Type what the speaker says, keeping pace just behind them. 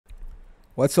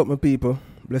What's up, my people?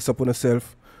 Bless up on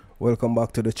yourself. Welcome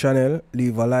back to the channel.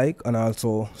 Leave a like and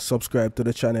also subscribe to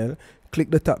the channel. Click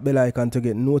the top bell icon to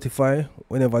get notified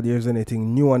whenever there's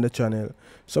anything new on the channel.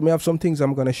 So I have some things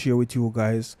I'm gonna share with you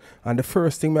guys. And the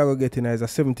first thing I'm gonna get in is a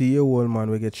 70-year-old man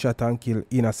will get shot and killed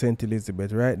in St.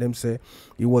 Elizabeth, right? Them say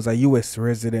he was a US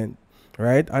resident.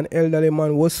 Right, an elderly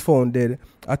man was found dead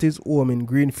at his home in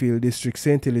Greenfield District,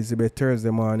 St. Elizabeth, Thursday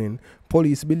morning.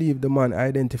 Police believe the man,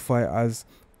 identified as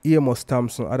Amos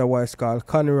Thompson, otherwise called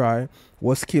Conroy,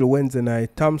 was killed Wednesday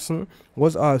night. Thompson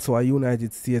was also a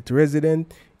United States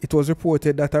resident. It was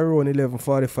reported that around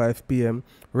 11:45 p.m.,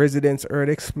 residents heard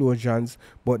explosions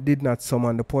but did not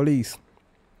summon the police.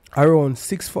 Around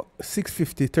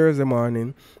 6:50 Thursday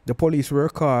morning, the police were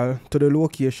called to the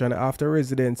location after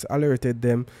residents alerted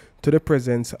them to the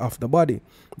presence of the body.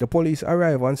 The police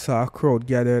arrived and saw a crowd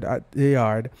gathered at the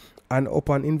yard, and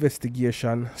upon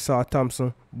investigation saw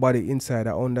Thompson's body inside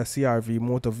a Honda CRV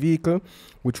motor vehicle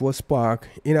which was parked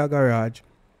in a garage.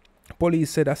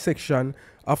 Police said a section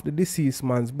of the deceased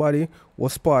man's body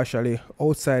was partially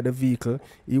outside the vehicle.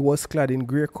 He was clad in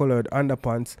grey-colored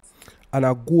underpants and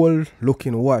a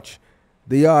gold-looking watch.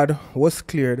 The yard was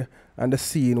cleared and the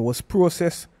scene was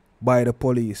processed by the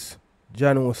police.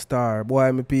 Jano Star,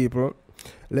 boy, my people,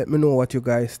 let me know what you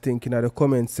guys think in the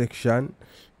comment section.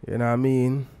 You know what I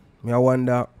mean? I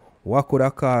wonder what could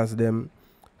have caused them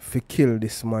to kill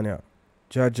this man here.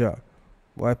 Jaja.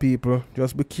 Boy, people,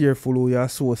 just be careful who you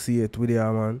associate with you,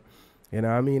 man. You know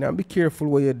what I mean? And be careful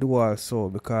what you do also,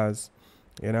 because,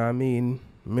 you know what I mean,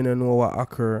 me don't know what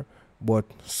occur, but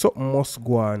something must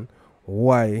go on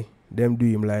why them do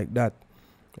him like that.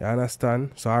 You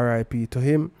understand? So RIP to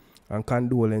him and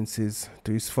condolences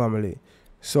to his family.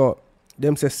 So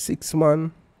them say 6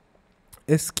 man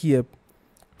escape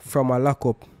from a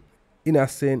lockup in a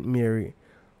St. Mary,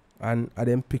 and I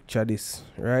then picture this,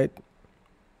 right?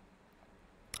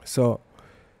 So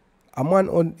a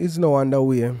man is now on the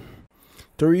way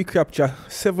to recapture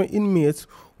 7 inmates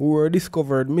who were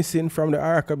discovered missing from the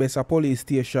Aracabesa police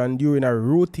station during a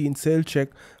routine cell check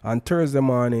on Thursday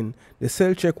morning. The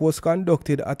cell check was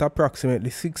conducted at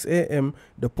approximately 6 a.m.,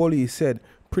 the police said.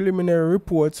 Preliminary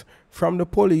reports from the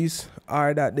police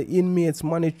are that the inmates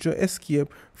managed to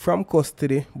escape from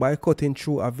custody by cutting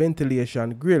through a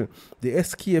ventilation grill. The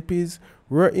escapees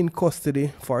were in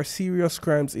custody for serious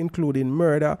crimes including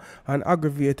murder and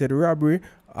aggravated robbery,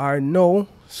 are now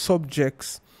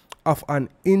subjects of an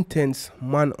intense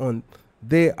manhunt.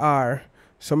 They are,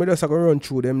 so me just go run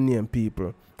through them name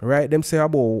people, right? Them say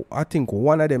about, I think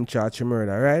one of them charged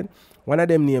murder, right? One of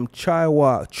them named Chai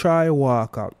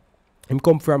Walker. Him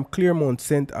come from Claremont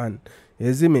St. Anne.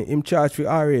 You see me? Him charged for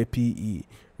RAPE,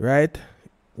 right?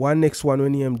 One next one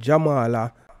when named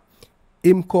Jamala.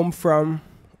 Him come from,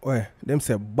 them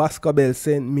say Bascabel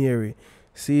St. Mary.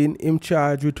 Seeing him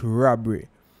charged with robbery.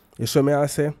 You see me I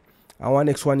say? And one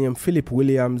next one named Philip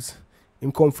Williams.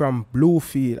 Him come from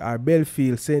Bluefield or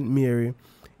Belfield St. Mary.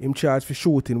 Him charged for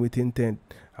shooting with intent.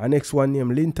 And next one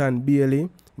named Linton Bailey.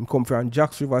 Him come from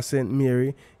Jacks River St.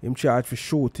 Mary. Him charged for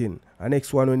shooting. And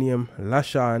next one named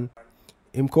Lashan.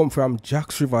 Him come from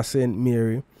Jacks River St.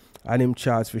 Mary. And him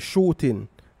charged for shooting.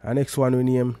 And next one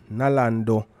named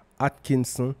Nalando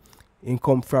Atkinson. Him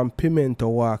come from Pimento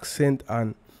Walk St.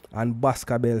 Anne and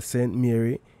Bascabel St.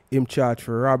 Mary. Him charged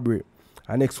for robbery.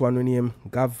 And next one named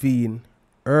Gavin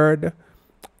Erd.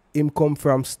 Him come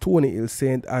from Stony Hill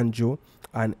St. Andrew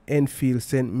and Enfield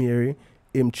St. Mary.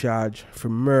 Him charged for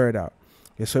murder.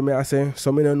 Yeah, so me I say,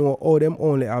 so me don't know how them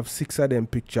only have 6 of them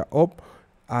picture up,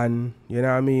 and you know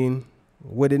what I mean,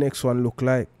 what the next one look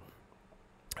like.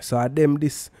 So at them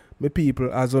this me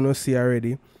people, as you see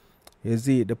already, you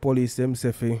see the police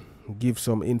themselves give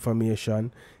some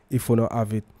information if you don't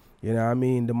have it. You know what I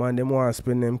mean? The man them want to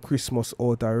spend them Christmas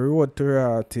out a road to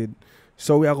rotted.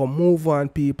 So we are gonna move on,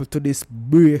 people, to this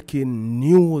breaking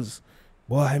news.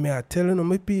 Boy, me I telling you,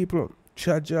 my people,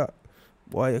 Chaja.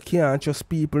 Boy, you can't trust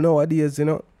people nowadays, you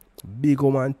know. Big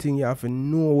woman thing, you have to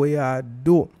know what you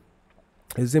do.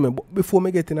 You see me? But before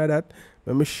me get into that,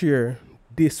 let me share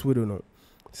this with you now.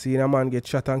 See, a man get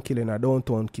shot and killed in a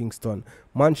downtown Kingston.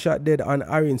 Man shot dead on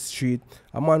Orange Street.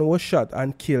 A man was shot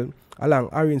and killed along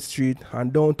Orange Street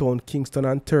and downtown Kingston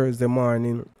on Thursday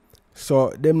morning. So,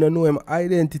 them don't know him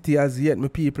identity as yet, my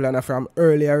people, and from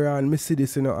earlier on, me see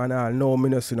this, you know, and I'll know me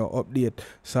just, you know, update.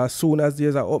 So, as soon as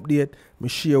there's an update, me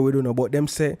share with you know, but them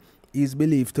say he's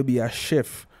believed to be a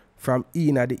chef from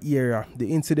in the area.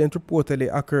 The incident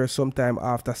reportedly occurred sometime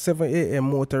after 7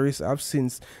 a.m. Motorists have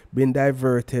since been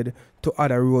diverted to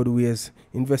other roadways.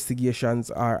 Investigations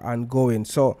are ongoing.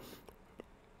 So,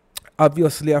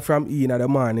 obviously, from in the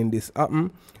morning this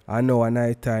happened, and now at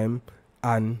night time,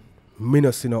 and me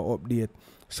no see no update.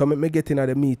 So me get in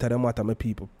the meat of the matter, my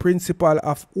people. Principal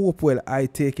of Hopewell I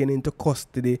taken into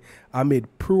custody amid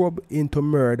probe into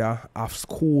murder of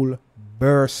school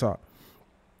Bursar.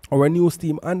 Our news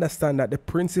team understand that the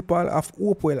principal of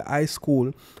Hopewell High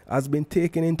School has been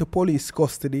taken into police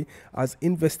custody as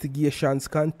investigations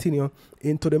continue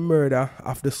into the murder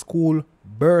of the school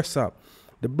Bursar.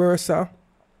 The Bursar,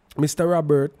 Mr.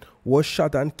 Robert, was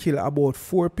shot and killed about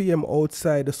 4 p.m.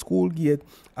 outside the school gate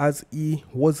as he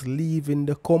was leaving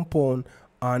the compound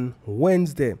on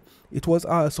Wednesday. It was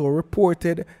also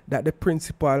reported that the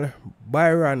principal,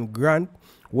 Byron Grant,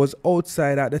 was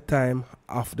outside at the time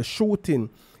of the shooting.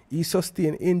 He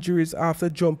sustained injuries after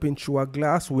jumping through a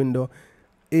glass window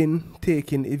in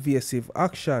taking evasive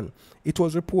action. It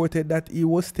was reported that he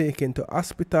was taken to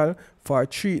hospital for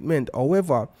treatment.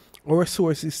 However, our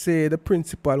sources say the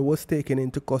principal was taken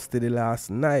into custody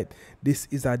last night. This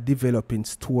is a developing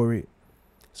story.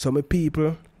 So my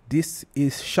people, this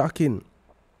is shocking.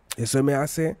 You see me I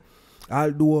say?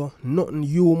 Although nothing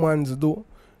humans do,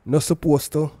 not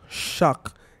supposed to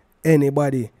shock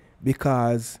anybody,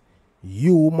 because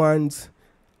humans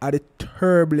are the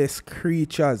terriblest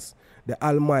creatures the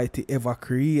Almighty ever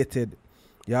created.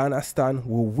 You understand?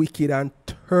 We're wicked and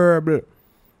terrible.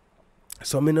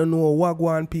 So me no know what go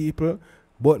on, people,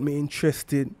 but me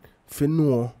interested to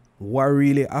know what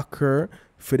really occur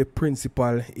for the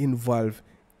principal involved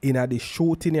in the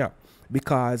shooting here,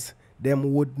 because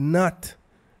them would not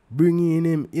bring in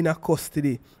him in a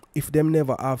custody if them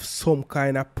never have some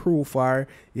kind of proof or,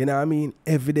 you know what I mean,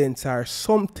 evidence or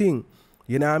something,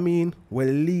 you know what I mean, will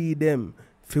lead them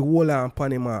to hold on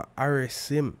upon him and arrest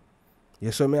him.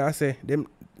 You see me I say, them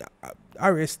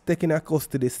arrest, taking a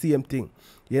custody, the same thing.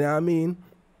 You know what I mean?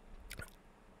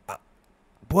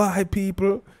 Boy,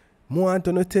 people, want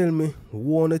to tell me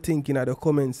what you think in the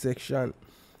comment section.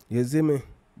 You see me?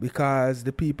 Because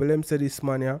the people them say this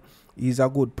man here is a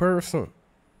good person.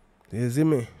 You see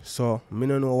me? So, me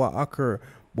don't know what occur.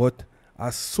 But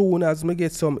as soon as me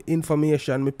get some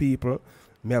information, me people,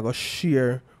 me I go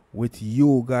share with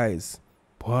you guys.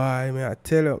 Boy, me I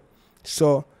tell you.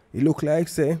 So, it look like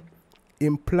say,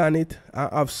 him plan it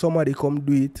and have somebody come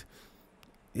do it.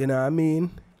 You know what I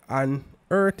mean? And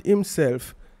hurt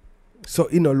himself. So,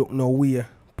 he no look no way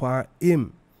for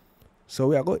him. So,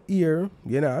 we are going here.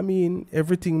 You know what I mean?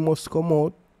 Everything must come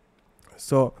out.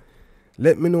 So,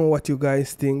 let me know what you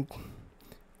guys think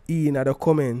in the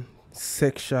comment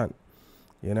section.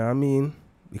 You know what I mean?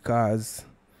 Because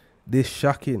this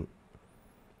shocking.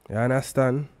 You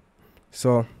understand?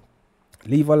 So,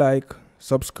 leave a like,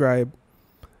 subscribe.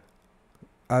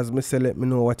 As me say, let me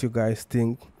know what you guys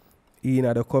think in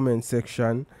the comment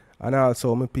section. And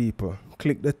also, my people,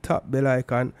 click the top bell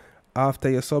icon after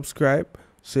you subscribe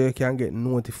so you can get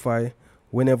notified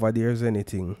whenever there's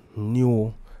anything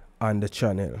new on the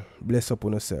channel. Bless up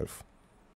on yourself.